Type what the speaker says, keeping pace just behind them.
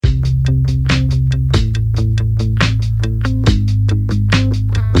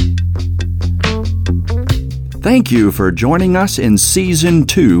Thank you for joining us in Season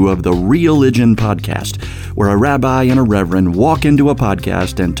 2 of the Real-Ligion Podcast, where a rabbi and a reverend walk into a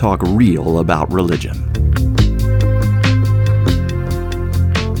podcast and talk real about religion.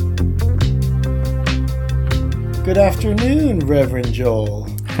 Good afternoon, Reverend Joel.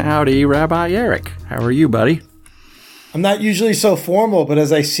 Howdy, Rabbi Eric. How are you, buddy? I'm not usually so formal, but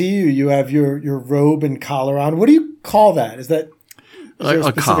as I see you, you have your robe and collar on. What do you call that? Is there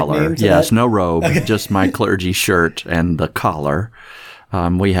a collar? Yes, that? No robe, okay. Just my clergy shirt and the collar.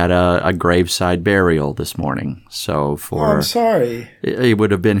 We had a graveside burial this morning, so I'm sorry. It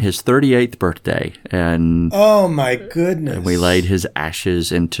would have been his 38th birthday, and oh my goodness! And we laid his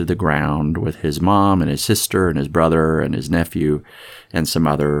ashes into the ground with his mom and his sister and his brother and his nephew and some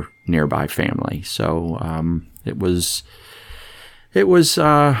other nearby family. So it was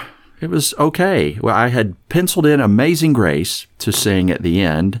okay. Well, I had penciled in Amazing Grace to sing at the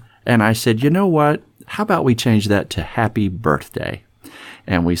end, and I said, you know what? How about we change that to Happy Birthday?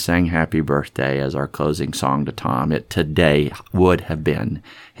 And we sang Happy Birthday as our closing song to Tom. It today would have been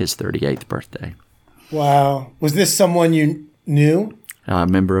his 38th birthday. Wow. Was this someone you knew? A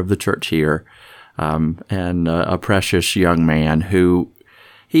member of the church here, and a precious young man who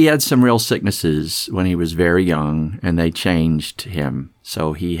he had some real sicknesses when he was very young, and they changed him.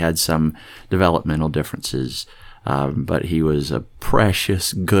 So he had some developmental differences, but he was a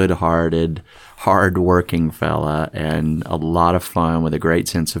precious, good-hearted, hard-working fella, and a lot of fun with a great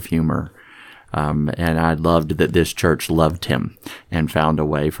sense of humor. And I loved that this church loved him and found a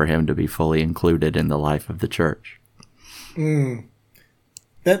way for him to be fully included in the life of the church.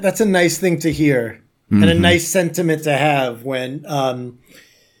 That's a nice thing to hear, and a nice sentiment to have when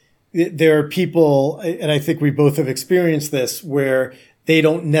there are people, and I think we both have experienced this, where they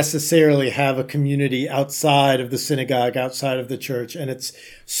don't necessarily have a community outside of the synagogue, outside of the church. And it's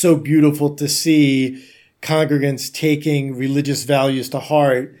so beautiful to see congregants taking religious values to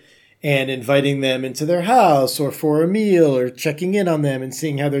heart and inviting them into their house or for a meal or checking in on them and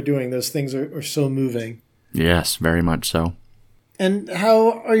seeing how they're doing. Those things are so moving. Yes, very much so. And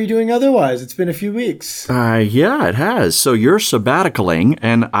how are you doing otherwise? It's been a few weeks. Yeah, it has. So you're sabbaticaling,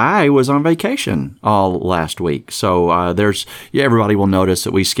 and I was on vacation all last week. So everybody will notice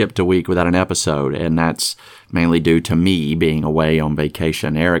that we skipped a week without an episode, and that's mainly due to me being away on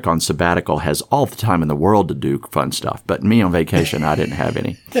vacation. Eric on sabbatical has all the time in the world to do fun stuff, but me on vacation, I didn't have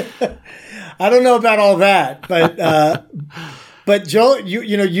any. I don't know about all that, but But Joel,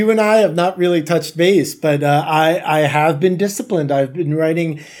 you and I have not really touched base, but I have been disciplined. I've been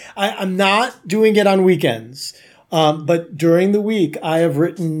writing. I'm not doing it on weekends, but during the week I have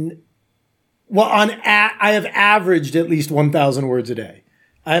written. Well, I have averaged at least 1,000 words a day.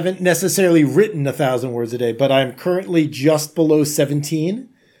 I haven't necessarily written 1,000 words a day, but I'm currently just below 17.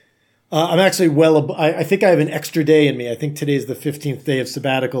 I'm actually I think I have an extra day in me. I think today's the 15th day of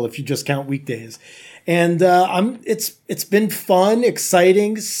sabbatical if you just count weekdays. And it's been fun,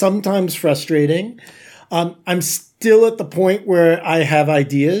 exciting, sometimes frustrating. I'm still at the point where I have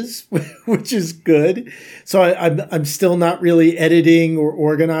ideas, which is good. So I'm still not really editing or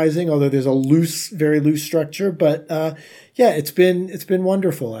organizing, although there's a very loose structure. But yeah, it's been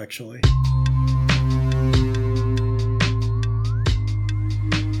wonderful, actually.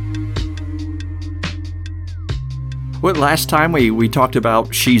 Well, last time we talked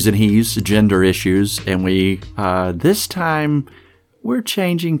about she's and he's, gender issues, and this time we're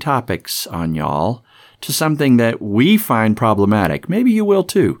changing topics on y'all to something that we find problematic. Maybe you will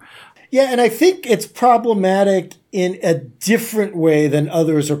too. Yeah, and I think it's problematic in a different way than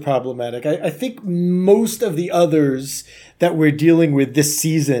others are problematic. I think most of the others that we're dealing with this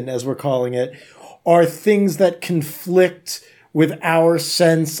season, as we're calling it, are things that conflict with our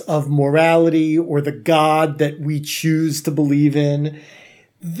sense of morality or the God that we choose to believe in.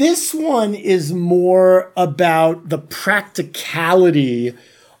 This one is more about the practicality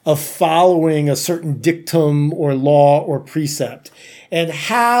of following a certain dictum or law or precept, and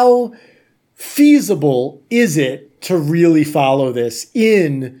how feasible is it to really follow this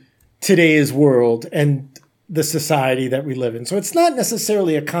in today's world and the society that we live in. So it's not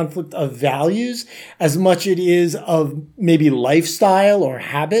necessarily a conflict of values as much it is of maybe lifestyle or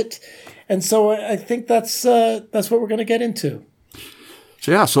habit. And so I think that's what we're going to get into.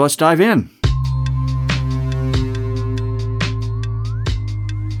 So let's dive in.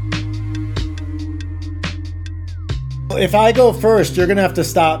 If I go first, you're going to have to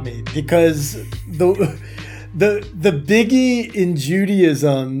stop me, because the biggie in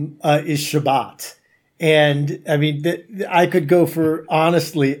Judaism is Shabbat. And I mean, I could go for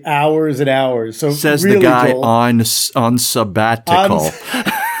honestly hours and hours. So says really, the guy Joel, on sabbatical.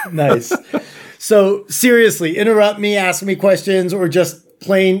 Nice. So seriously, interrupt me, ask me questions, or just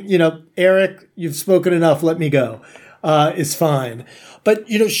plain, Eric, you've spoken enough, let me go, is fine. But,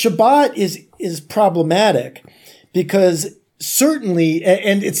 Shabbat is problematic because certainly,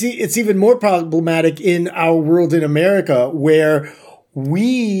 and it's even more problematic in our world in America, where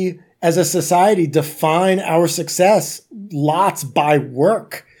we as a society define our success lots by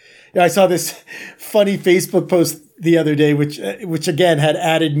work. I saw this funny Facebook post the other day, which again had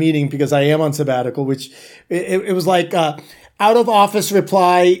added meaning because I am on sabbatical, which it was like, out of office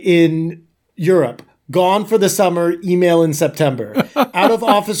reply in Europe, gone for the summer, email in September. Out of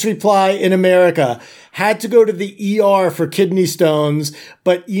office reply in America, had to go to the ER for kidney stones,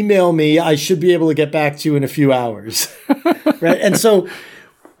 but email me. I should be able to get back to you in a few hours. Right. And so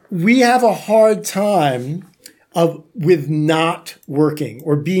we have a hard time with not working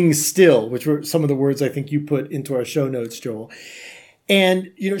or being still, which were some of the words I think you put into our show notes, Joel.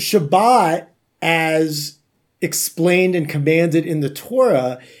 And, Shabbat, as explained and commanded in the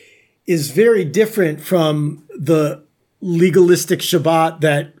Torah, is very different from the legalistic Shabbat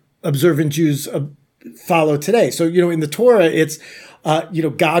that observant Jews follow today. So, in the Torah, it's,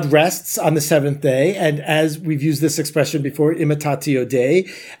 God rests on the seventh day. And as we've used this expression before, imitatio Dei,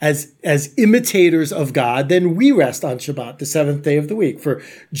 as imitators of God, then we rest on Shabbat, the seventh day of the week. For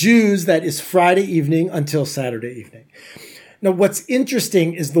Jews, that is Friday evening until Saturday evening. Now, what's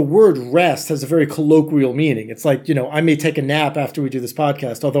interesting is the word rest has a very colloquial meaning. It's like, I may take a nap after we do this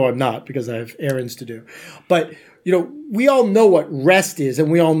podcast, although I'm not because I have errands to do. But, we all know what rest is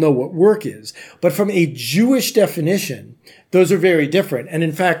and we all know what work is. But from a Jewish definition, those are very different. And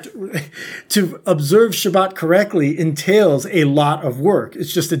in fact, to observe Shabbat correctly entails a lot of work.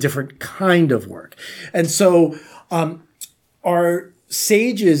 It's just a different kind of work. And so our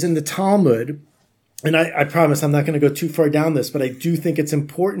sages in the Talmud, and I promise I'm not going to go too far down this, but I do think it's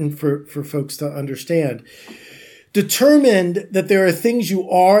important for folks to understand, determined that there are things you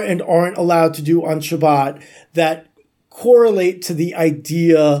are and aren't allowed to do on Shabbat that correlate to the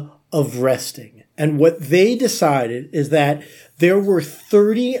idea of resting. And what they decided is that there were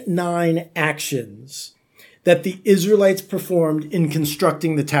 39 actions that the Israelites performed in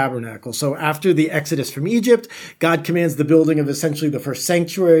constructing the tabernacle. So after the Exodus from Egypt, God commands the building of essentially the first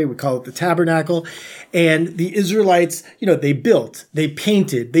sanctuary. We call it the tabernacle. And the Israelites, they built, they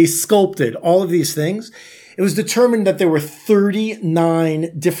painted, they sculpted, all of these things. It was determined that there were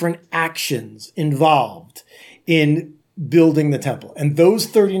 39 different actions involved in building the temple. And those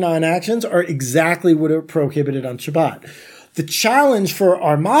 39 actions are exactly what are prohibited on Shabbat. The challenge for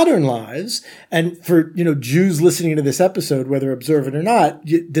our modern lives, and for, Jews listening to this episode, whether observant or not,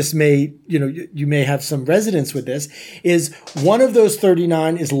 this may, you may have some resonance with this, is one of those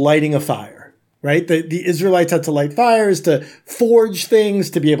 39 is lighting a fire, right? The Israelites had to light fires, to forge things,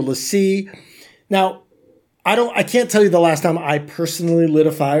 to be able to see. Now, I can't tell you the last time I personally lit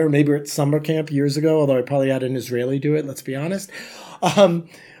a fire, maybe at summer camp years ago, although I probably had an Israeli do it, let's be honest.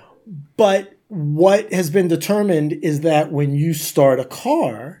 But what has been determined is that when you start a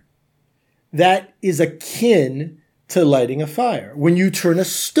car, that is akin to lighting a fire. When you turn a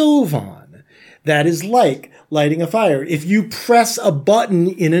stove on, that is like lighting a fire. If you press a button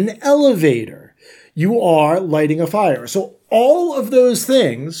in an elevator, you are lighting a fire. So all of those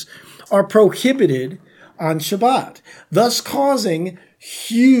things are prohibited on Shabbat, thus causing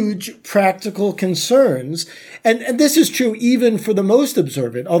huge practical concerns. And this is true even for the most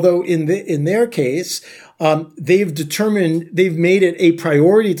observant, although in their case, they've made it a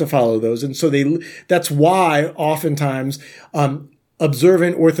priority to follow those. And so that's why oftentimes,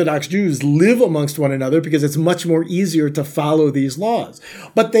 observant Orthodox Jews live amongst one another, because it's much more easier to follow these laws.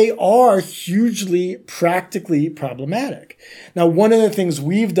 But they are hugely practically problematic. Now, one of the things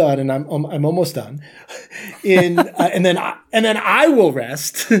we've done, and I'm almost done, and then I will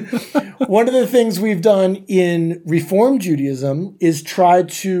rest. One of the things we've done in Reform Judaism is try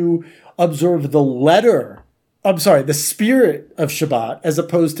to observe the spirit of Shabbat, as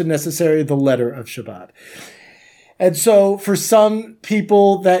opposed to necessarily the letter of Shabbat. And so for some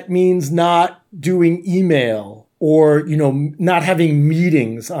people, that means not doing email or, not having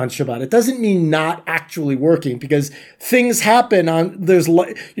meetings on Shabbat. It doesn't mean not actually working, because things happen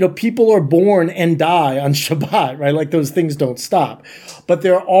people are born and die on Shabbat, right? Like those things don't stop. But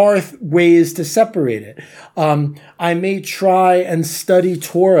there are ways to separate it. I may try and study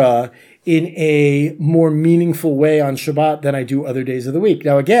Torah in a more meaningful way on Shabbat than I do other days of the week.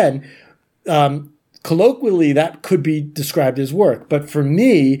 Now, again, colloquially, that could be described as work. But for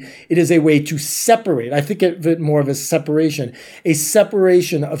me, it is a way to separate. I think of it more of a separation of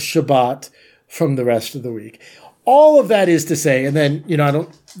Shabbat from the rest of the week. all of that is to say, and then,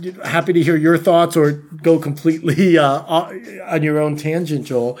 happy to hear your thoughts or go completely on your own tangent,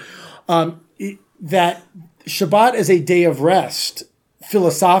 Joel, that Shabbat is a day of rest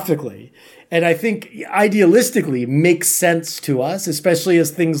philosophically, and I think idealistically makes sense to us, especially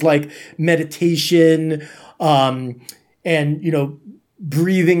as things like meditation and,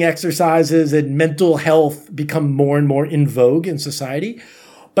 breathing exercises and mental health become more and more in vogue in society.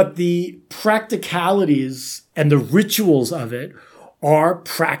 But the practicalities and the rituals of it are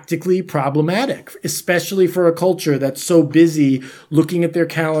practically problematic, especially for a culture that's so busy looking at their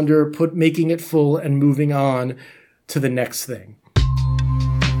calendar, making it full, and moving on to the next thing.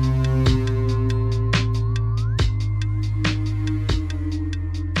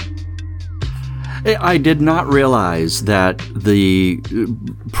 I did not realize that the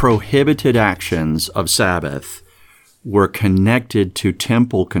prohibited actions of Sabbath were connected to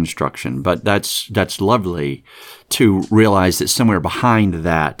temple construction, but that's lovely to realize that somewhere behind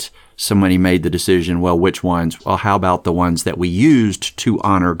that, somebody made the decision, well, which ones? Well, how about the ones that we used to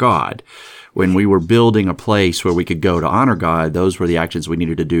honor God? When we were building a place where we could go to honor God, those were the actions we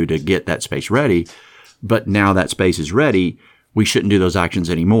needed to do to get that space ready. But now that space is ready, we shouldn't do those actions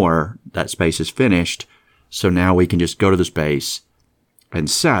anymore. That space is finished. So now we can just go to the space and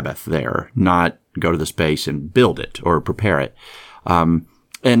Sabbath there, not go to the space and build it or prepare it. And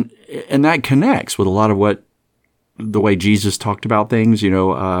that connects with a lot of the way Jesus talked about things. He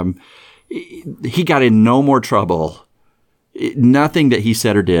got in no more trouble. Nothing that he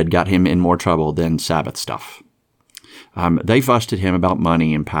said or did got him in more trouble than Sabbath stuff. They fussed at him about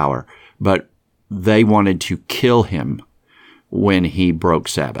money and power, but they wanted to kill him when he broke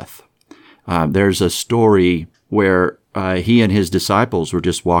Sabbath. There's a story where he and his disciples were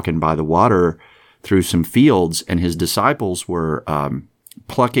just walking by the water through some fields, and his disciples were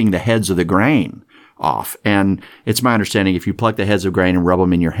plucking the heads of the grain off. And it's my understanding if you pluck the heads of grain and rub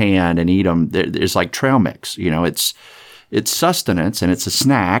them in your hand and eat them, it's like trail mix. It's sustenance and it's a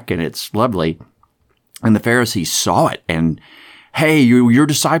snack and it's lovely. And the Pharisees saw it and, hey, your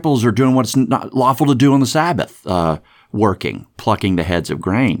disciples are doing what's not lawful to do on the Sabbath, plucking the heads of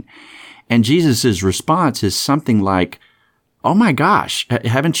grain. And Jesus' response is something like, oh my gosh,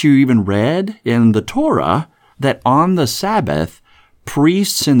 haven't you even read in the Torah that on the Sabbath,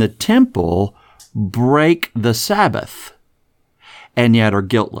 priests in the temple break the Sabbath and yet are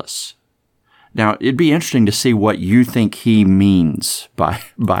guiltless? Now, it'd be interesting to see what you think he means by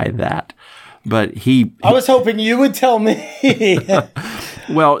that. But I was hoping you would tell me.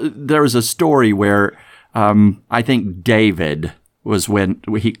 Well, there was a story where I think David was when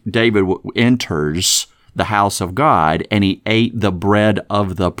David enters the house of God and he ate the bread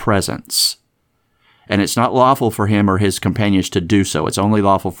of the presence. And it's not lawful for him or his companions to do so. It's only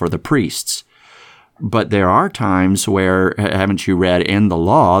lawful for the priests. But there are times where, haven't you read in the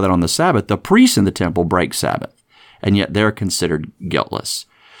law that on the Sabbath, the priests in the temple break Sabbath, and yet they're considered guiltless.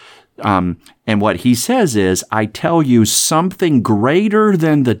 And what he says is, I tell you, something greater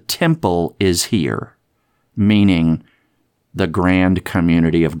than the temple is here, meaning the grand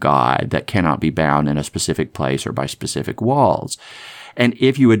community of God that cannot be bound in a specific place or by specific walls. And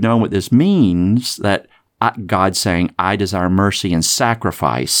if you had known what this means, that God's saying, I desire mercy and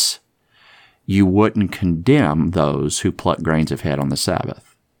sacrifice, you wouldn't condemn those who pluck grains of head on the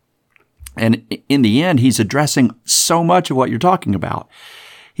Sabbath. And in the end, he's addressing so much of what you're talking about.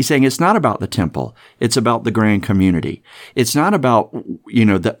 He's saying it's not about the temple. It's about the grand community. It's not about,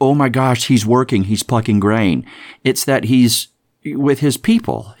 oh my gosh, he's working, he's plucking grain. It's that he's with his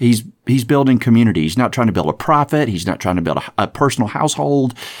people. He's building community. He's not trying to build a profit. He's not trying to build a personal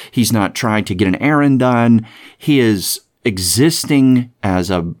household. He's not trying to get an errand done. He is existing as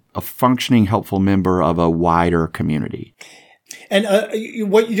a functioning, helpful member of a wider community. And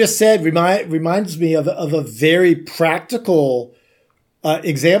what you just said reminds me of a very practical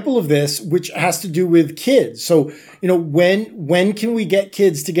example of this, which has to do with kids. So, when can we get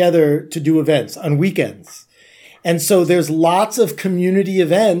kids together to do events? On weekends. And so there's lots of community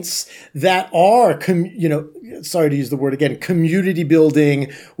events that are, sorry to use the word again, community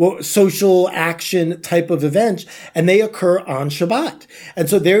building, social action type of events, and they occur on Shabbat. And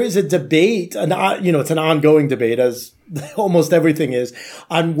so there is a debate, it's an ongoing debate, as almost everything is,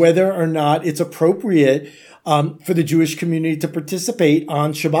 on whether or not it's appropriate for the Jewish community to participate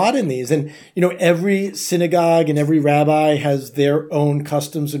on Shabbat in these. And, every synagogue and every rabbi has their own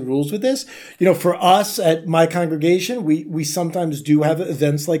customs and rules with this. For us at my congregation, we sometimes do have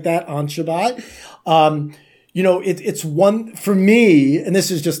events like that on Shabbat. It's one, for me, and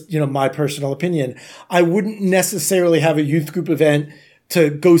this is just, my personal opinion, I wouldn't necessarily have a youth group event to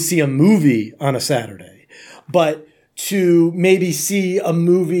go see a movie on a Saturday. but to maybe see a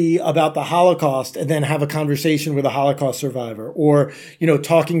movie about the Holocaust and then have a conversation with a Holocaust survivor, or,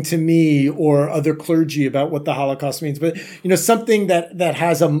 talking to me or other clergy about what the Holocaust means. But, something that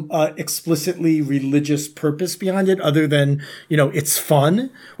has a explicitly religious purpose behind it other than, it's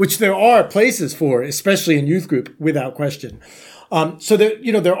fun, which there are places for, especially in youth group, without question. So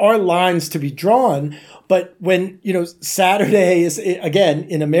there are lines to be drawn, but when, Saturday is, again,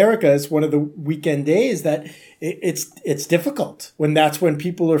 in America, is one of the weekend days that it's difficult when that's when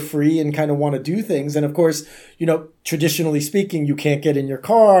people are free and kind of want to do things. And of course, traditionally speaking, you can't get in your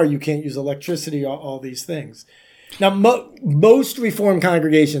car, you can't use electricity, all these things. Now, most Reformed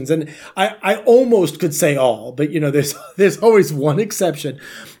congregations, and I almost could say all, but, there's always one exception.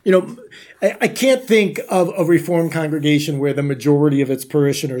 I can't think of a Reformed congregation where the majority of its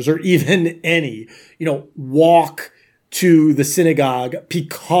parishioners, or even any, walk to the synagogue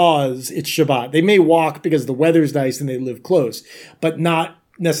because it's Shabbat. They may walk because the weather's nice and they live close, but not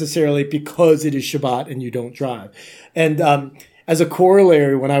necessarily because it is Shabbat and you don't drive. And as a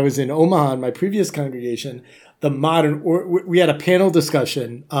corollary, when I was in Omaha, in my previous congregation, we had a panel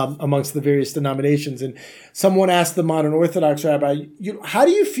discussion amongst the various denominations, and someone asked the modern Orthodox rabbi, how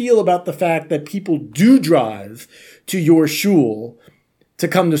do you feel about the fact that people do drive to your shul to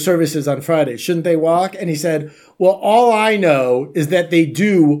come to services on Friday? Shouldn't they walk? And he said, well, all I know is that they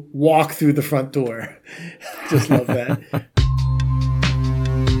do walk through the front door. Just love that.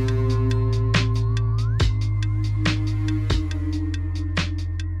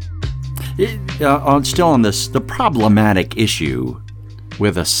 Still on this, the problematic issue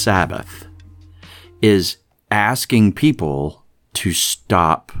with a Sabbath is asking people to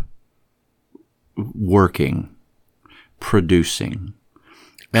stop working, producing.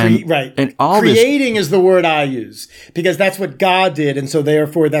 Right. And all creating is the word I use because that's what God did. And so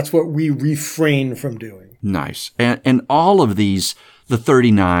therefore that's what we refrain from doing. Nice. And all of these, the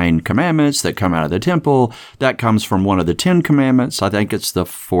 39 commandments that come out of the temple, that comes from one of the 10 commandments. I think it's the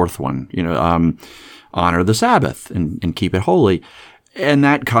fourth one, honor the Sabbath and keep it holy. And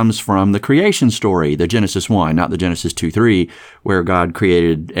that comes from the creation story, the Genesis 1, not the Genesis 2-3, where God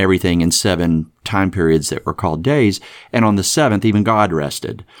created everything in 7 time periods that were called days. And on the 7th, even God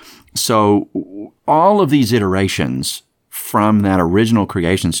rested. So all of these iterations from that original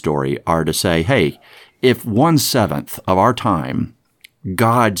creation story are to say, hey, if 1/7 of our time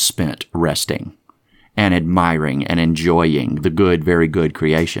God spent resting and admiring and enjoying the good, very good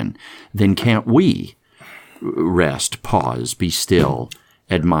creation, then can't we rest, pause, be still,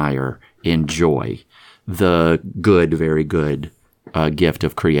 admire, enjoy the good, very good gift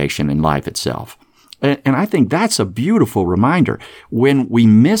of creation and life itself? And I think that's a beautiful reminder. When we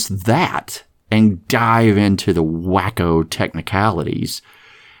miss that and dive into the wacko technicalities,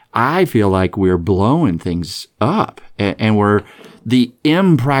 I feel like we're blowing things up, and the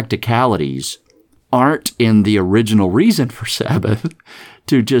impracticalities aren't in the original reason for Sabbath.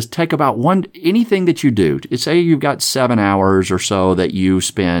 To just take about anything that you do. Say you've got 7 hours or so that you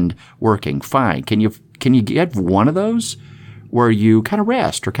spend working. Fine. Can you get one of those where you kind of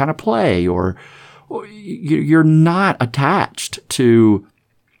rest or kind of play, or you're not attached to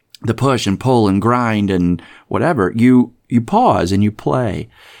the push and pull and grind and whatever. You pause and you play.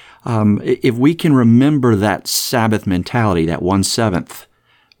 If we can remember that Sabbath mentality, that 1/7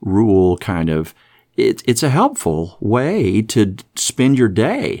 rule kind of, it's a helpful way to spend your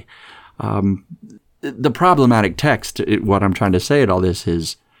day. The problematic text, what I'm trying to say at all this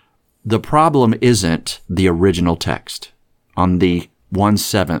is, the problem isn't the original text. On the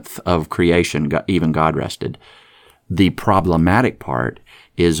 1/7 of creation, even God rested. The problematic part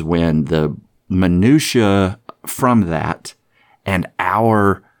is when the minutia from that and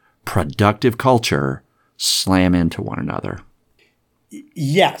our productive culture slam into one another.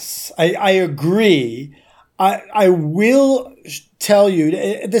 Yes, I agree. I will tell you,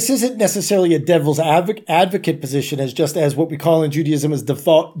 this isn't necessarily a devil's advocate position, as what we call in Judaism as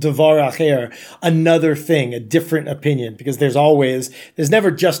davar acher, another thing, a different opinion, because there's never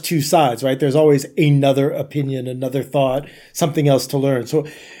just two sides, right? There's always another opinion, another thought, something else to learn. So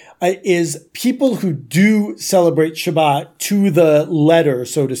is people who do celebrate Shabbat to the letter,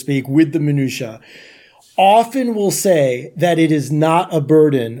 so to speak, with the minutia, often will say that it is not a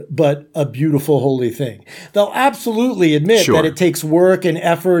burden, but a beautiful, holy thing. They'll absolutely admit that it takes work and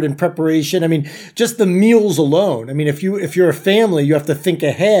effort and preparation. I mean, just the meals alone. I mean, if you're a family, you have to think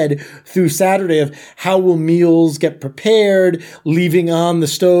ahead through Saturday of how will meals get prepared, leaving on the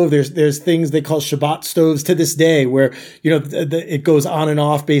stove. There's things they call Shabbat stoves to this day where, it goes on and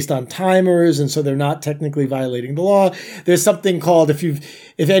off based on timers. And so they're not technically violating the law. There's something called, if you've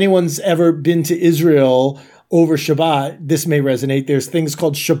if anyone's ever been to Israel over Shabbat, this may resonate. There's things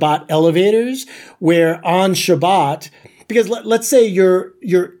called Shabbat elevators, where on Shabbat, because let's say you're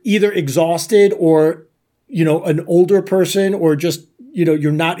either exhausted or, an older person, or just,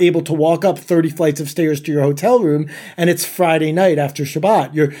 you're not able to walk up 30 flights of stairs to your hotel room, and it's Friday night after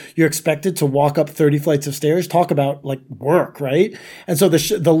Shabbat. You're expected to walk up 30 flights of stairs, talk about like work, right? And so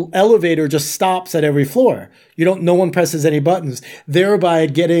the elevator just stops at every floor. No one presses any buttons, thereby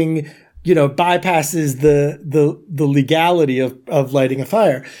getting, bypasses the legality of lighting a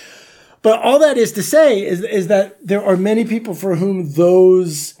fire. But all that is to say is that there are many people for whom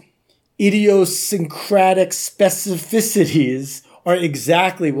those idiosyncratic specificities are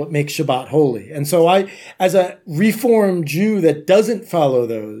exactly what makes Shabbat holy. And so I, as a Reformed Jew that doesn't follow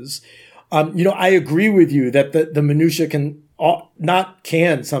those, I agree with you that the minutia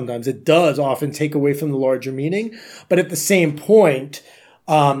sometimes, it does often take away from the larger meaning. But at the same point,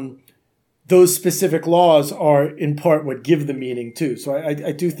 those specific laws are in part what give the meaning too. So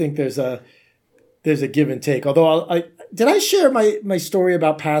I do think there's a give and take. Although did I share my story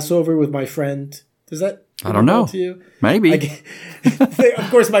about Passover with my friend? Does that? I don't know. To you? Maybe. Of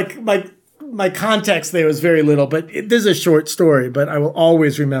course, my context there was very little, but this is a short story, but I will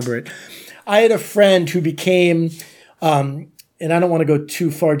always remember it. I had a friend who became, and I don't want to go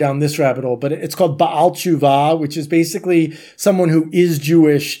too far down this rabbit hole, but it's called Baal Tshuva, which is basically someone who is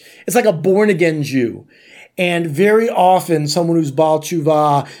Jewish. It's like a born-again Jew. And very often, someone who's Baal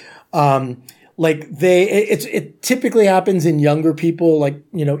Tshuva, it typically happens in younger people,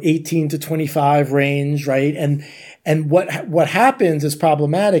 18 to 25 range, right? And what happens is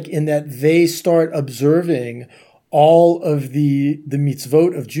problematic in that they start observing all of the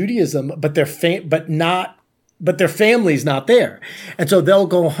mitzvot of Judaism, but their family's not there. And so they'll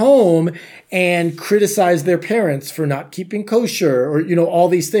go home and criticize their parents for not keeping kosher, or, all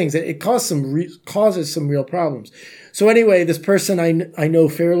these things. It causes some real problems. So anyway, this person I know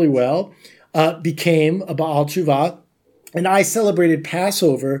fairly well became a Baal Tshuva, and I celebrated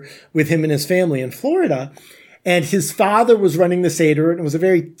Passover with him and his family in Florida. And his father was running the Seder, and it was a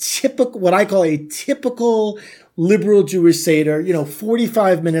very typical, what I call a typical liberal Jewish Seder,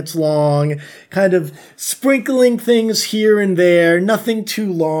 45 minutes long, kind of sprinkling things here and there, nothing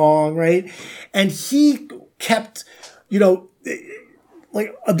too long, right? And he kept,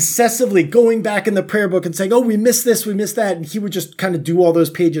 obsessively going back in the prayer book and saying, oh, we missed this, we missed that. And he would just kind of do all those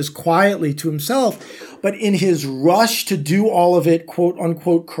pages quietly to himself. But in his rush to do all of it, quote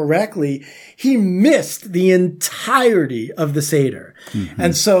unquote, correctly, he missed the entirety of the Seder. Mm-hmm.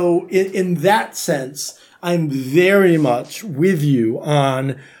 And so in that sense, I'm very much with you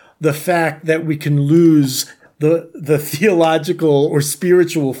on the fact that we can lose the theological or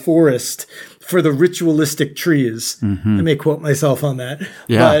spiritual forest for the ritualistic trees. Mm-hmm. I may quote myself on that.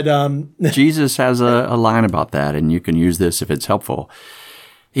 Yeah. But Jesus has a line about that, and you can use this if it's helpful.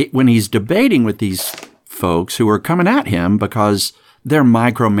 When he's debating with these folks who are coming at him because they're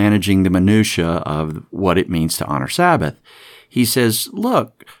micromanaging the minutia of what it means to honor Sabbath, he says,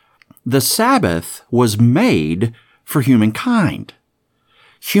 look, the Sabbath was made for humankind.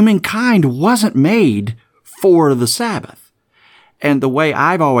 Humankind wasn't made for the Sabbath. And the way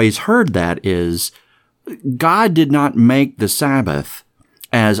I've always heard that is God did not make the Sabbath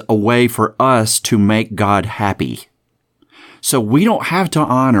as a way for us to make God happy. So we don't have to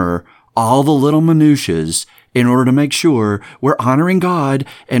honor all the little minutiae in order to make sure we're honoring God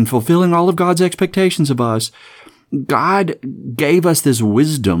and fulfilling all of God's expectations of us. God gave us this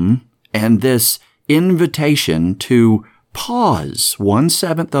wisdom and this invitation to pause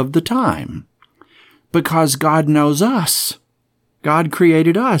 1/7 of the time because God knows us. God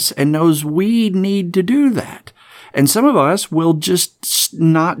created us and knows we need to do that. And some of us will just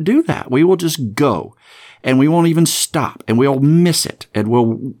not do that. We will just go and we won't even stop and we'll miss it and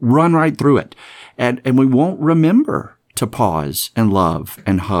we'll run right through it. And we won't remember to pause and love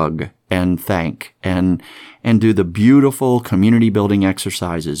and hug and thank and do the beautiful community building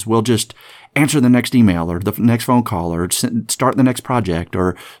exercises. We'll just answer the next email or the next phone call or start the next project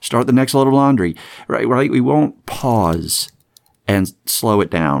or start the next load of laundry, right? We won't pause and slow it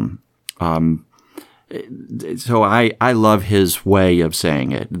down. So I love his way of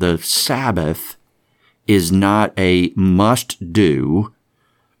saying it. The Sabbath is not a must-do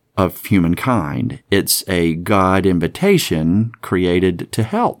of humankind. It's a God invitation created to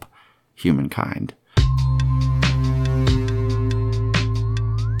help humankind.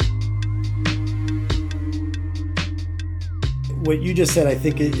 What you just said, I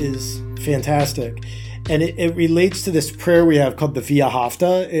think, is fantastic. And it relates to this prayer we have called the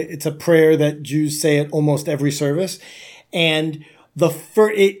V'ahavta. It's a prayer that Jews say at almost every service. And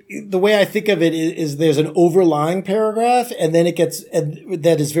the way I think of it is there's an overlying paragraph, and then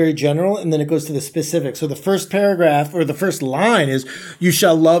that is very general, and then it goes to the specific. So the first paragraph or the first line is, "You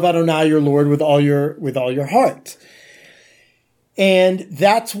shall love Adonai your Lord with all your heart." And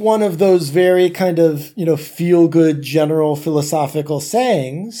that's one of those very kind of, feel good general philosophical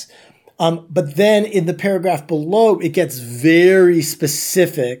sayings. But then in the paragraph below, it gets very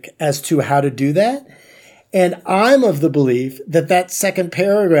specific as to how to do that. And I'm of the belief that second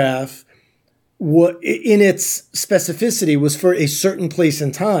paragraph, in its specificity, was for a certain place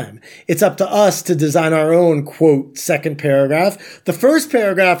and time. It's up to us to design our own, quote, second paragraph. The first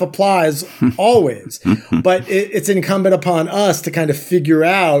paragraph applies always, but it's incumbent upon us to kind of figure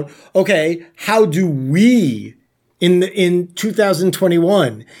out, okay, how do we, in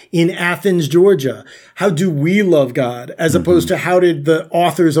 2021, in Athens, Georgia, how do we love God, as opposed to how did the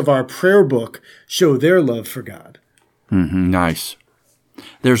authors of our prayer book show their love for God? Nice.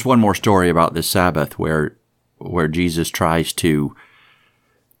 There's one more story about the Sabbath where Jesus tries to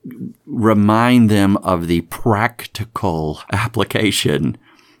remind them of the practical application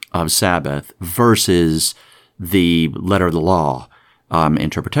of Sabbath versus the letter of the law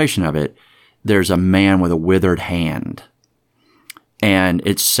interpretation of it. There's a man with a withered hand, and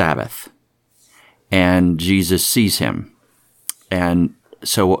it's Sabbath, and Jesus sees him. And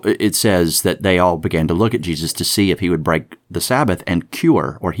so it says that they all began to look at Jesus to see if he would break the Sabbath and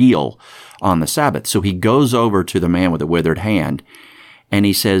cure or heal on the Sabbath. So he goes over to the man with a withered hand, and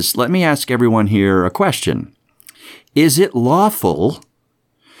he says, "Let me ask everyone here a question. Is it lawful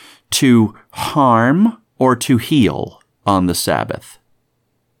to harm or to heal on the Sabbath?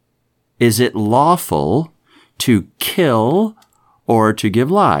 Is it lawful to kill or to give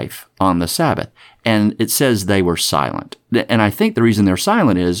life on the Sabbath?" And it says they were silent. And I think the reason they're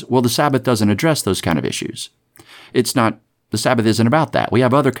silent is, well, the Sabbath doesn't address those kind of issues. The Sabbath isn't about that. We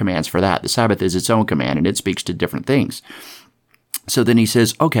have other commands for that. The Sabbath is its own command, and it speaks to different things. So then he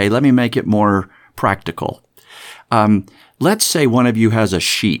says, okay, let me make it more practical. Let's say one of you has a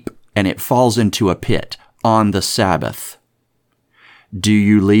sheep, and it falls into a pit on the Sabbath. Do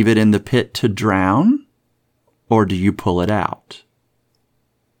you leave it in the pit to drown, or do you pull it out?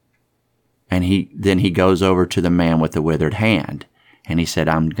 And then he goes over to the man with the withered hand, and he said,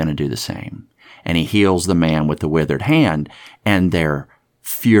 I'm going to do the same. And he heals the man with the withered hand, and they're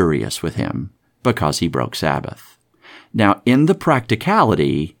furious with him because he broke Sabbath. Now, in the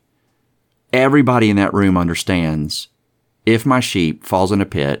practicality, everybody in that room understands, if my sheep falls in a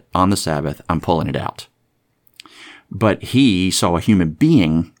pit on the Sabbath, I'm pulling it out. But he saw a human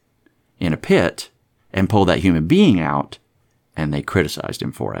being in a pit and pulled that human being out, and they criticized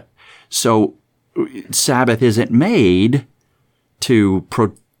him for it. So Sabbath isn't made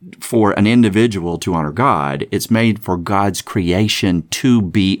for an individual to honor God. It's made for God's creation to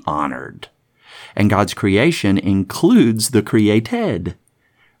be honored. And God's creation includes the created.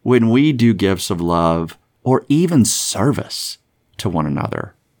 When we do gifts of love or even service to one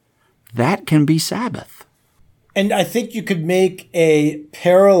another, that can be Sabbath. And I think you could make a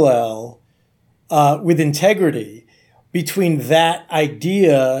parallel with integrity between that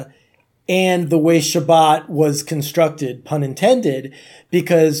idea and the way Shabbat was constructed, pun intended,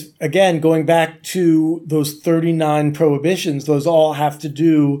 because, again, going back to those 39 prohibitions, those all have to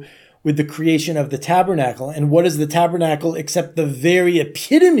do with the creation of the tabernacle. And what is the tabernacle except the very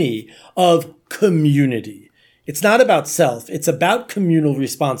epitome of community? It's not about self. It's about communal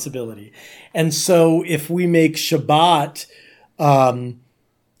responsibility. And so if we make Shabbat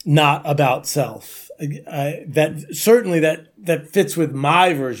not about self, that fits with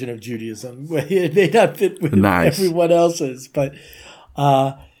my version of Judaism. It may not fit with everyone else's, but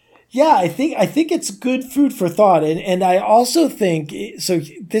I think it's good food for thought. And I also think, so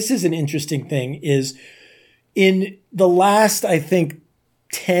this is an interesting thing, is in the last, I think,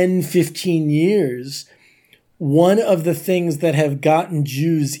 10, 15 years, one of the things that have gotten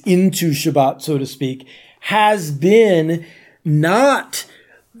Jews into Shabbat, so to speak, has been not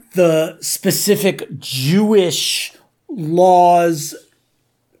the specific Jewish laws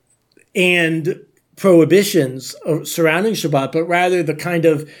and prohibitions surrounding Shabbat, but rather the kind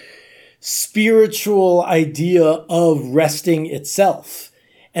of spiritual idea of resting itself.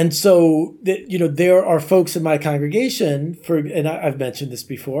 And so, there are folks in my congregation, and I've mentioned this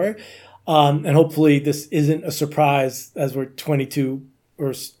before, and hopefully this isn't a surprise as we're 22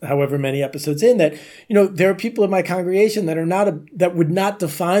 or however many episodes in, that, there are people in my congregation that would not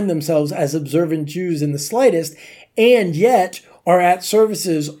define themselves as observant Jews in the slightest, and yet are at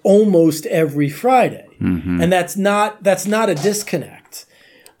services almost every Friday. Mm-hmm. And that's not a disconnect.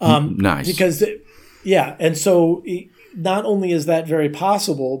 Nice. Because, and so not only is that very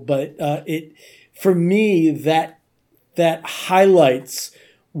possible, but for me, that highlights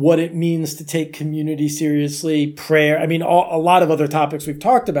what it means to take community seriously, prayer. I mean, a lot of other topics we've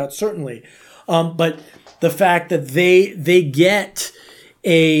talked about, certainly. But the fact that they get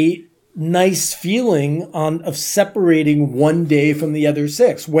a nice feeling of separating one day from the other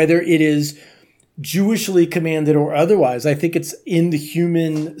 6, whether it is Jewishly commanded or otherwise. I think it's in the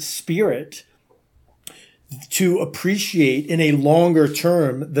human spirit to appreciate in a longer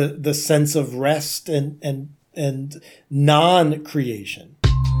term the sense of rest and non-creation.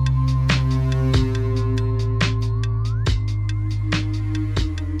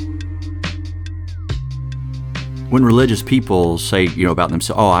 When religious people say, about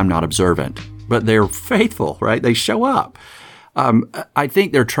themselves, oh, I'm not observant, but they're faithful, right? They show up. I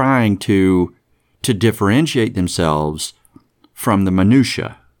think they're trying to differentiate themselves from the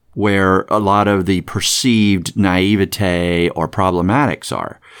minutia, where a lot of the perceived naivete or problematics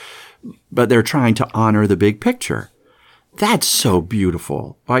are. But they're trying to honor the big picture. That's so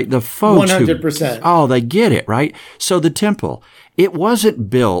beautiful, right? The folks 100%. They get it, right? So the temple, it wasn't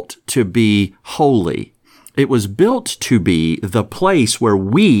built to be holy. It was built to be the place where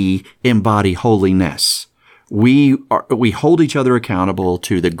we embody holiness. We hold each other accountable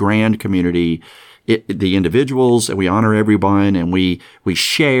to the grand community, the individuals, and we honor everyone, and we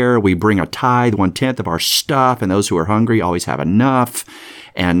share. We bring a tithe, 1/10 of our stuff, and those who are hungry always have enough.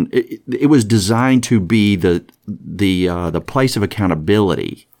 And it was designed to be the place of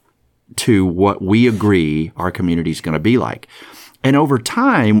accountability to what we agree our community is going to be like. And over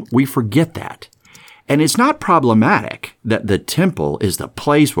time, we forget that. And it's not problematic that the temple is the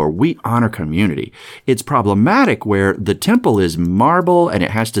place where we honor community. It's problematic where the temple is marble and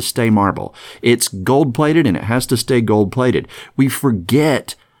it has to stay marble. It's gold-plated and it has to stay gold-plated. We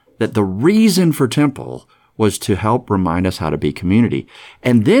forget that the reason for temple was to help remind us how to be community.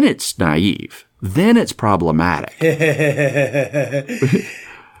 And then it's naive. Then it's problematic.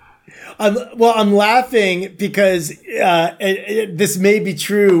 I'm laughing because this may be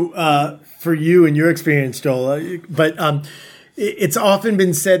true for you and your experience, Joel, but it's often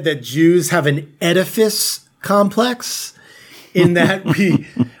been said that Jews have an edifice complex, in that we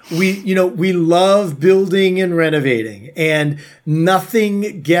love building and renovating, and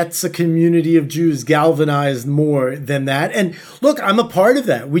nothing gets a community of Jews galvanized more than that. And look, I'm a part of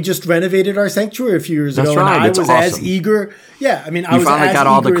that. We just renovated our sanctuary a few years ago, right. and I was awesome. as eager. Yeah, I mean, I was finally as got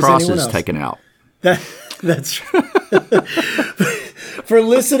all the eager as anyone crosses else. taken out. That's for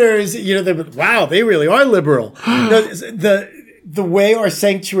listeners, wow, they really are liberal. The way our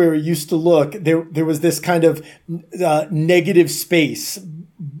sanctuary used to look, there was this kind of negative space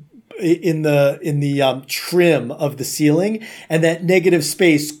in the trim of the ceiling, and that negative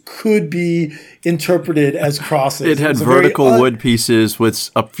space could be interpreted as crosses. It had vertical wood pieces with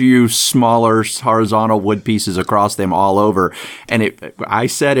a few smaller horizontal wood pieces across them all over. And I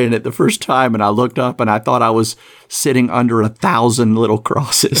sat in it the first time, and I looked up, and I thought I was sitting under 1,000 little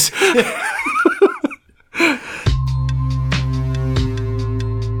crosses.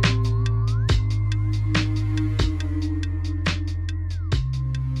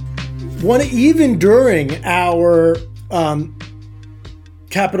 Even during our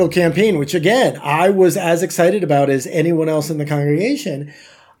capital campaign, which again, I was as excited about as anyone else in the congregation,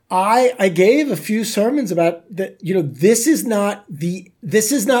 I gave a few sermons about that. This is not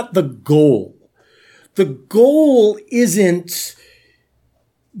the goal. The goal isn't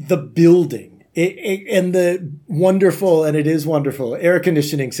the building and the wonderful, and it is wonderful, air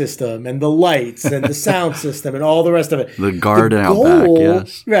conditioning system and the lights and the sound system and all the rest of it. The garden out back,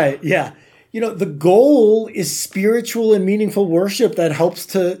 yes. Right, yeah. The goal is spiritual and meaningful worship that helps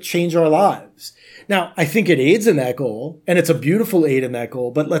to change our lives. Now, I think it aids in that goal, and it's a beautiful aid in that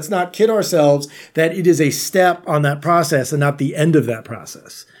goal, but let's not kid ourselves that it is a step on that process and not the end of that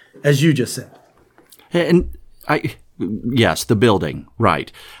process, as you just said. And yes, the building,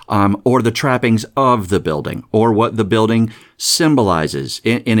 right. Or the trappings of the building, or what the building symbolizes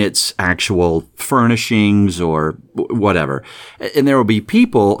in its actual furnishings or whatever. And there will be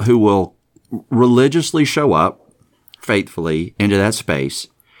people who will religiously show up faithfully into that space,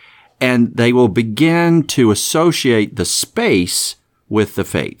 and they will begin to associate the space with the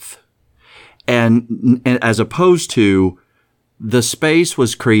faith. And as opposed to the space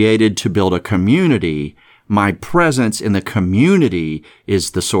was created to build a community, my presence in the community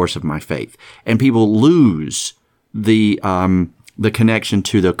is the source of my faith. And people lose the connection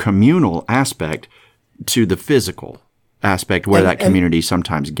to the communal aspect, to the physical aspect where that community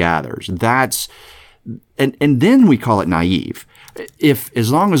sometimes gathers. And then we call it naive.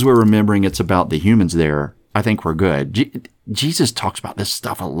 As long as we're remembering it's about the humans there, I think we're good. Jesus talks about this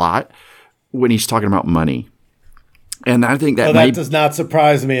stuff a lot when he's talking about money. And I think that does not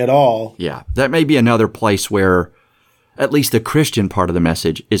surprise me at all. Yeah, that may be another place where at least the Christian part of the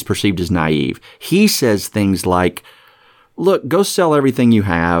message is perceived as naive. He says things like, look, go sell everything you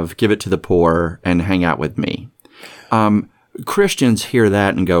have, give it to the poor, and hang out with me. Christians hear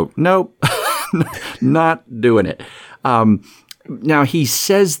that and go, nope, not doing it. Now, he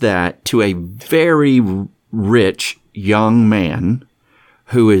says that to a very rich young man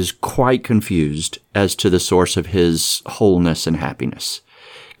who is quite confused as to the source of his wholeness and happiness,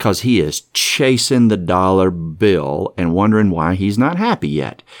 because he is chasing the dollar bill and wondering why he's not happy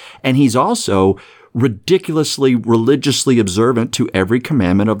yet. And he's also ridiculously religiously observant to every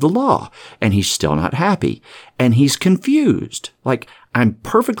commandment of the law, and he's still not happy. And he's confused. Like, I'm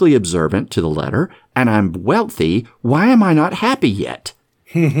perfectly observant to the letter, and I'm wealthy. Why am I not happy yet?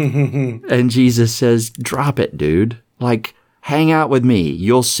 And Jesus says, drop it, dude. Like, hang out with me.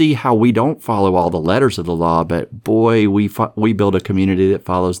 You'll see how we don't follow all the letters of the law, but boy, we build a community that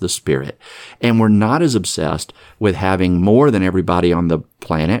follows the Spirit. And we're not as obsessed with having more than everybody on the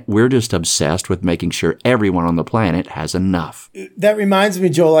planet. We're just obsessed with making sure everyone on the planet has enough. That reminds me,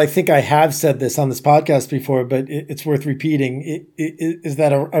 Joel, I think I have said this on this podcast before, but it's worth repeating, is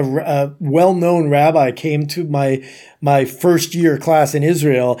that a well-known rabbi came to my first year class in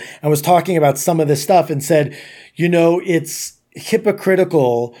Israel and was talking about some of this stuff and said, you know, it's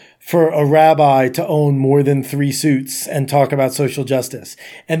hypocritical for a rabbi to own more than 3 suits and talk about social justice.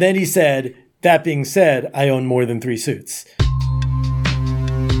 And then he said, that being said, I own more than 3 suits.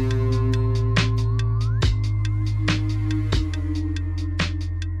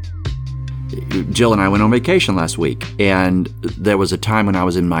 Jill and I went on vacation last week, and there was a time when I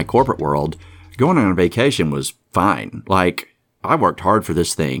was in my corporate world, going on a vacation was fine. Like, I worked hard for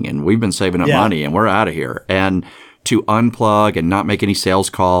this thing, and we've been saving up money, and we're out of here. And to unplug and not make any sales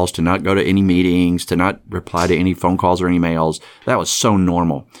calls, to not go to any meetings, to not reply to any phone calls or emails, that was so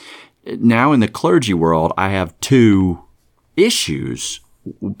normal. Now in the clergy world, I have 2 issues,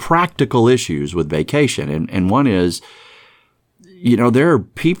 practical issues with vacation. And one is, you know, there are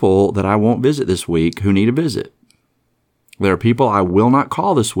people that I won't visit this week who need a visit. There are people I will not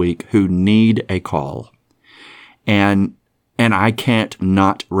call this week who need a call. And I can't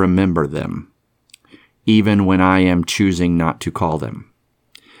not remember them, even when I am choosing not to call them.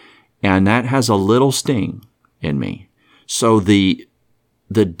 And that has a little sting in me. So the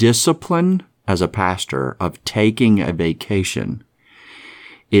discipline as a pastor of taking a vacation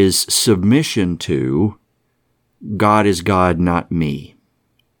is submission to God is God, not me.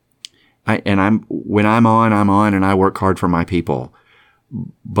 When I'm on, and I work hard for my people.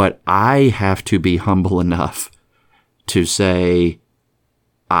 But I have to be humble enough to say,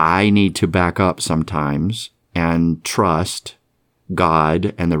 I need to back up sometimes and trust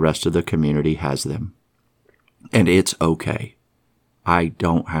God and the rest of the community has them. And it's okay. I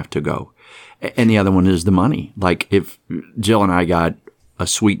don't have to go. And the other one is the money. Like, if Jill and I got a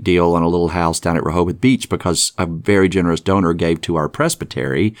sweet deal on a little house down at Rehoboth Beach because a very generous donor gave to our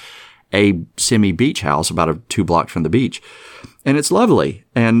presbytery a semi-beach house about 2 blocks from the beach. And it's lovely.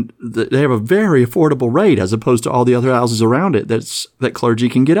 And they have a very affordable rate as opposed to all the other houses around it that clergy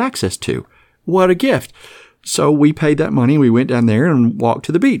can get access to. What a gift. So we paid that money. We went down there and walked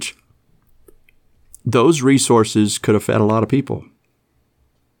to the beach. Those resources could have fed a lot of people.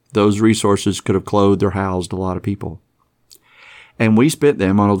 Those resources could have clothed or housed a lot of people. And we spent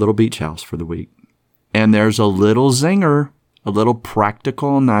them on a little beach house for the week. And there's a little zinger, a little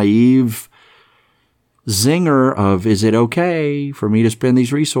practical, naive zinger of, is it okay for me to spend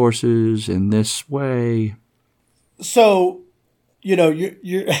these resources in this way? So, you know,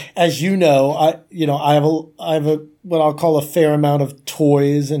 you as you know, I have a what I'll call a fair amount of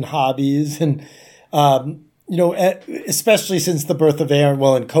toys and hobbies, and you know, especially since the birth of Aaron,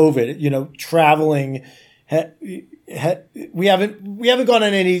 and COVID, you know, traveling. We haven't gone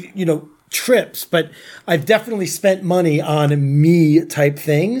on any, you know, trips, but I've definitely spent money on me type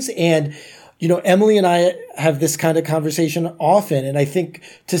things. And, you know, Emily and I have this kind of conversation often. And I think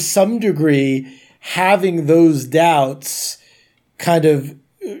to some degree, having those doubts kind of,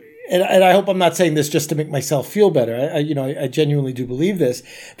 and I hope I'm not saying this just to make myself feel better. I genuinely do believe this,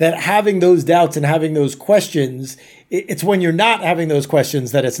 that having those doubts and having those questions, it's when you're not having those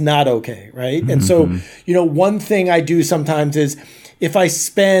questions that it's not okay, right? And so, you know, one thing I do sometimes is if I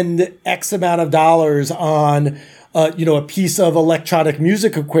spend X amount of dollars on, you know, a piece of electronic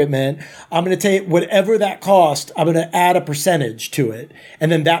music equipment, I'm going to take whatever that cost, I'm going to add a percentage to it.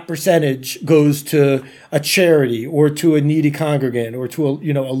 And then that percentage goes to a charity or to a needy congregant or to a,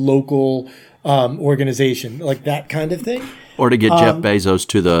 you know, a local organization, like that kind of thing. Or to get Jeff Bezos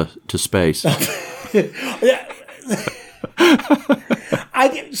to space. I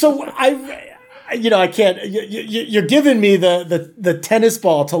can't. You're giving me the tennis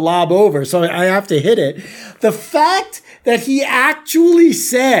ball to lob over, so I have to hit it. The fact that he actually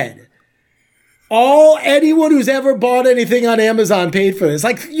said, anyone who's ever bought anything on Amazon paid for this.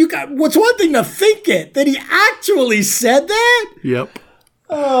 Like, what's one thing to think it, that he actually said that? Yep.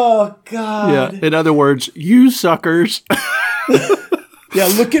 Oh, God. Yeah. In other words, you suckers. Yeah,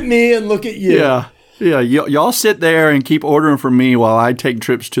 look at me and look at you. Yeah. Yeah, y'all sit there and keep ordering from me while I take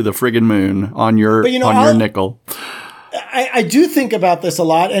trips to the friggin' moon on your nickel. I do think about this a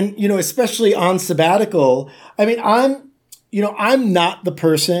lot, and especially on sabbatical. I mean, I'm not the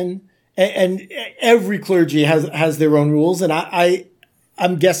person, and every clergy has their own rules, and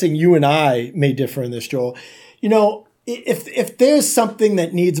I'm guessing you and I may differ in this, Joel. If there's something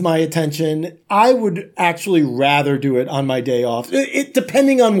that needs my attention, I would actually rather do it on my day off.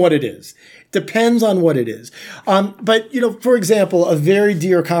 Depending on what it is. Depends on what it is. But, for example, a very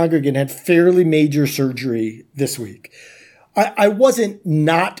dear congregant had fairly major surgery this week. I wasn't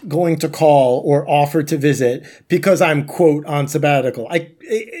not going to call or offer to visit because I'm, quote, on sabbatical.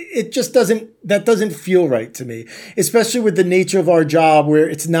 It just doesn't feel right to me, especially with the nature of our job where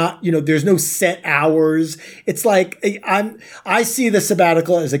it's not, there's no set hours. It's like I see the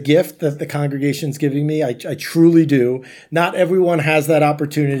sabbatical as a gift that the congregation's giving me. I truly do. Not everyone has that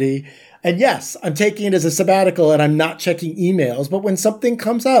opportunity. And yes, I'm taking it as a sabbatical and I'm not checking emails. But when something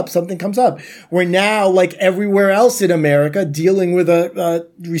comes up. We're now, like everywhere else in America, dealing with a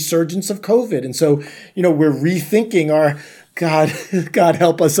resurgence of COVID. And so, we're rethinking our, God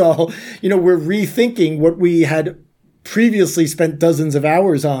help us all. We're rethinking what we had previously spent dozens of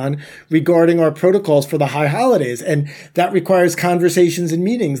hours on regarding our protocols for the high holidays. And that requires conversations and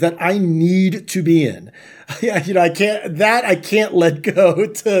meetings that I need to be in. I can't let go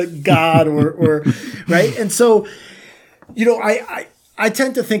to God or right. And so, I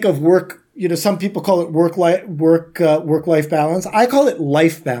tend to think of work, some people call it work life balance. I call it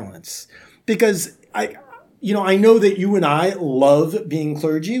life balance because I know that you and I love being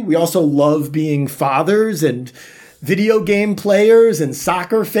clergy. We also love being fathers and video game players and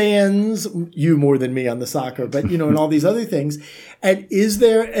soccer fans, you more than me on the soccer, but, and all these other things. And is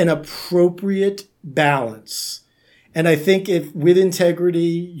there an appropriate balance? And I think if with integrity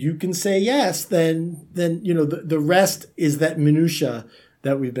you can say yes, then the rest is that minutia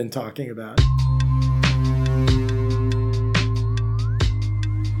that we've been talking about.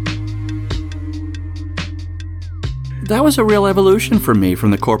 That was a real evolution for me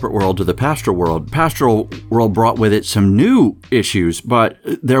from the corporate world to the pastoral world. Pastoral world brought with it some new issues, but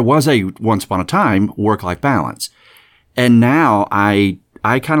there was once upon a time, work-life balance. And now I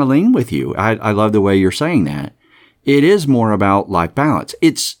kind of lean with you. I love the way you're saying that. It is more about life balance.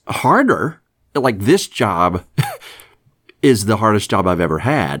 It's harder. Like this job is the hardest job I've ever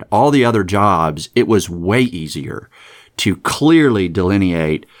had. All the other jobs, it was way easier to clearly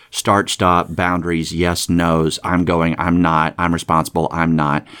delineate start, stop, boundaries, yes, no's, I'm going, I'm not, I'm responsible, I'm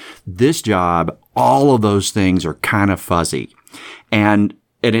not. This job, all of those things are kind of fuzzy. And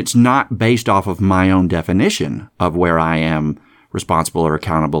it's not based off of my own definition of where I am responsible or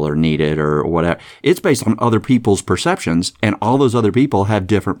accountable or needed or whatever. It's based on other people's perceptions, and all those other people have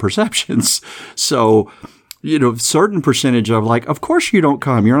different perceptions. So, certain percentage of like, of course you don't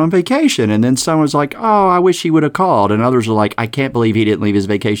come, you're on vacation. And then someone's like, oh, I wish he would have called. And others are like, I can't believe he didn't leave his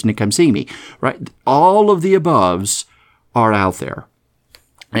vacation to come see me, right? All of the aboves are out there.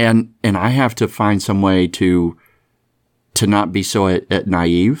 And I have to find some way to not be so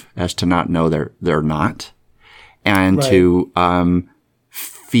naive as to not know they're not. And right. To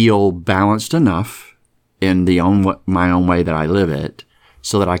feel balanced enough in my own way that I live it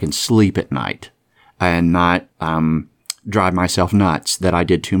so that I can sleep at night. And not drive myself nuts that I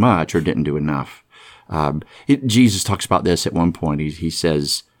did too much or didn't do enough. Jesus talks about this at one point. He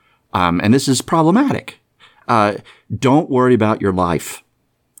says, and this is problematic, don't worry about your life,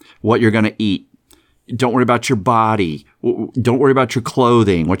 what you're going to eat. Don't worry about your body. Don't worry about your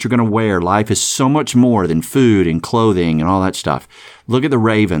clothing, what you're going to wear. Life is so much more than food and clothing and all that stuff. Look at the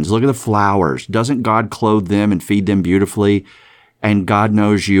ravens. Look at the flowers. Doesn't God clothe them and feed them beautifully? And God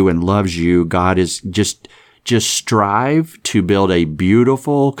knows you and loves you. God is just strive to build a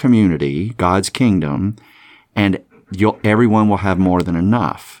beautiful community, God's kingdom, and everyone will have more than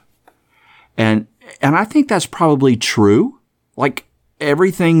enough. And I think that's probably true. Like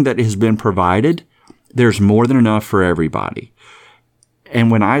everything that has been provided, there's more than enough for everybody.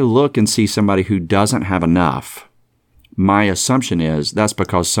 And when I look and see somebody who doesn't have enough, my assumption is that's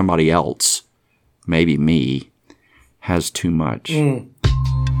because somebody else maybe me, has too much.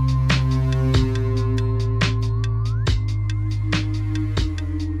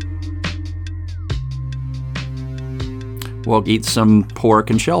 Well, eat some pork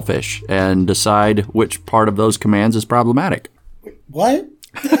and shellfish and decide which part of those commands is problematic. What?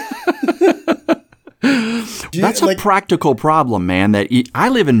 That's a practical problem, man. I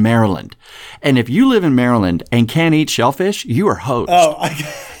live in Maryland, and if you live in Maryland and can't eat shellfish, you are hosed.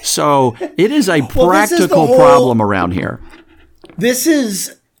 So it is a practical problem around here. This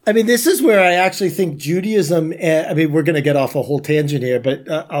is where I actually think Judaism, we're going to get off a whole tangent here, but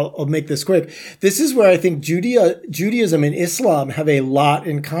I'll make this quick. This is where I think Judaism and Islam have a lot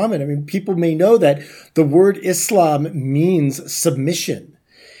in common. I mean, people may know that the word Islam means submission.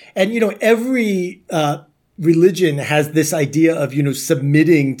 And, every religion has this idea of,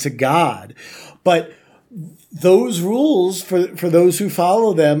 submitting to God. But those rules, for those who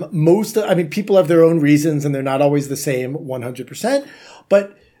follow them, people have their own reasons and they're not always the same 100%.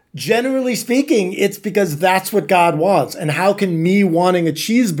 But generally speaking, it's because that's what God wants. And how can me wanting a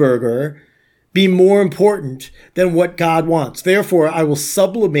cheeseburger be more important than what God wants? Therefore, I will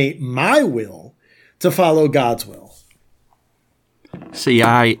sublimate my will to follow God's will. See,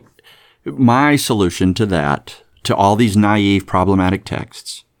 my solution to that, to all these naive, problematic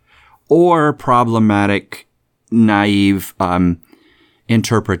texts, or problematic, naive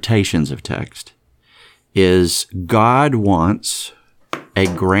interpretations of text, is God wants a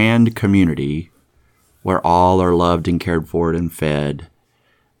grand community where all are loved and cared for and fed,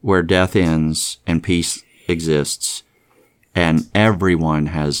 where death ends and peace exists, and everyone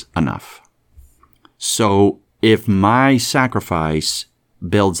has enough. So if my sacrifice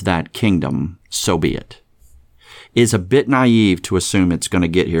builds that kingdom, so be it. It's a bit naive to assume it's going to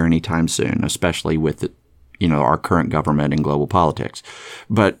get here anytime soon, especially with our current government and global politics.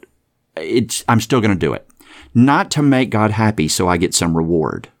 But I'm still going to do it. Not to make God happy so I get some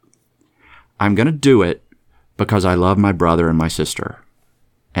reward. I'm going to do it because I love my brother and my sister,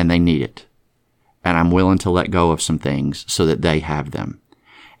 and they need it. And I'm willing to let go of some things so that they have them.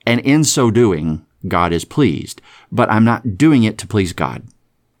 And in so doing, God is pleased. But I'm not doing it to please God.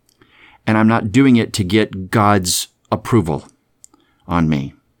 And I'm not doing it to get God's approval on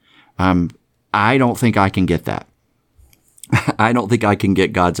me. I don't think I can get that. I don't think I can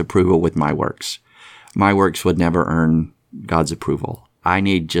get God's approval with my works. My works would never earn God's approval. I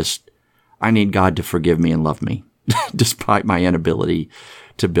need God to forgive me and love me, despite my inability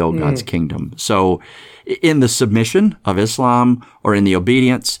to build God's kingdom. So in the submission of Islam, or in the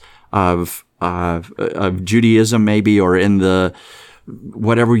obedience of Judaism maybe, or in the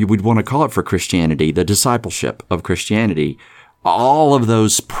whatever you would want to call it for Christianity, the discipleship of Christianity, all of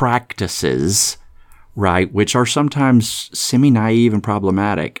those practices, right, which are sometimes semi-naive and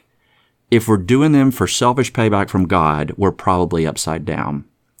problematic, if we're doing them for selfish payback from God, we're probably upside down.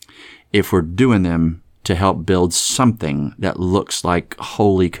 If we're doing them to help build something that looks like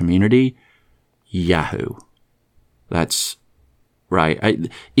holy community, yahoo. That's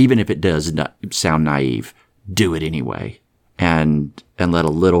right. Even if it does sound naive, do it anyway, and let a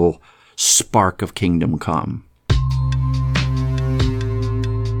little spark of kingdom come.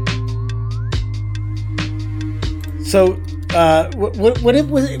 So, what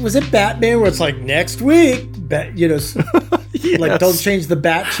was it Batman where it's like next week, yes. Like don't change the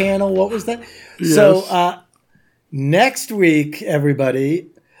Bat channel. What was that? Yes. So, next week,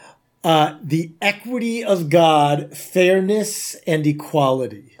 everybody, the equity of God, fairness and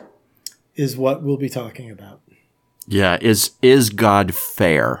equality is what we'll be talking about. Yeah. Is God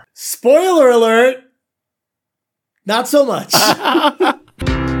fair? Spoiler alert. Not so much.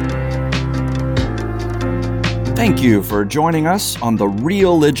 Thank you for joining us on the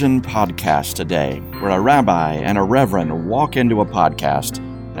Real-Ligion podcast today, where a rabbi and a reverend walk into a podcast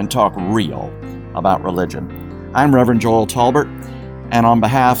and talk real about religion. I'm Reverend Joel Talbert, and on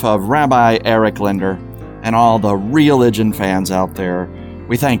behalf of Rabbi Eric Linder and all the Real-Ligion fans out there,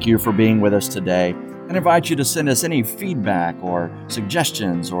 we thank you for being with us today and invite you to send us any feedback or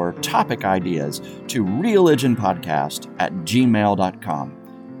suggestions or topic ideas to realligionpodcast@gmail.com.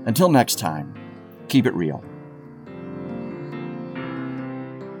 Until next time, keep it real.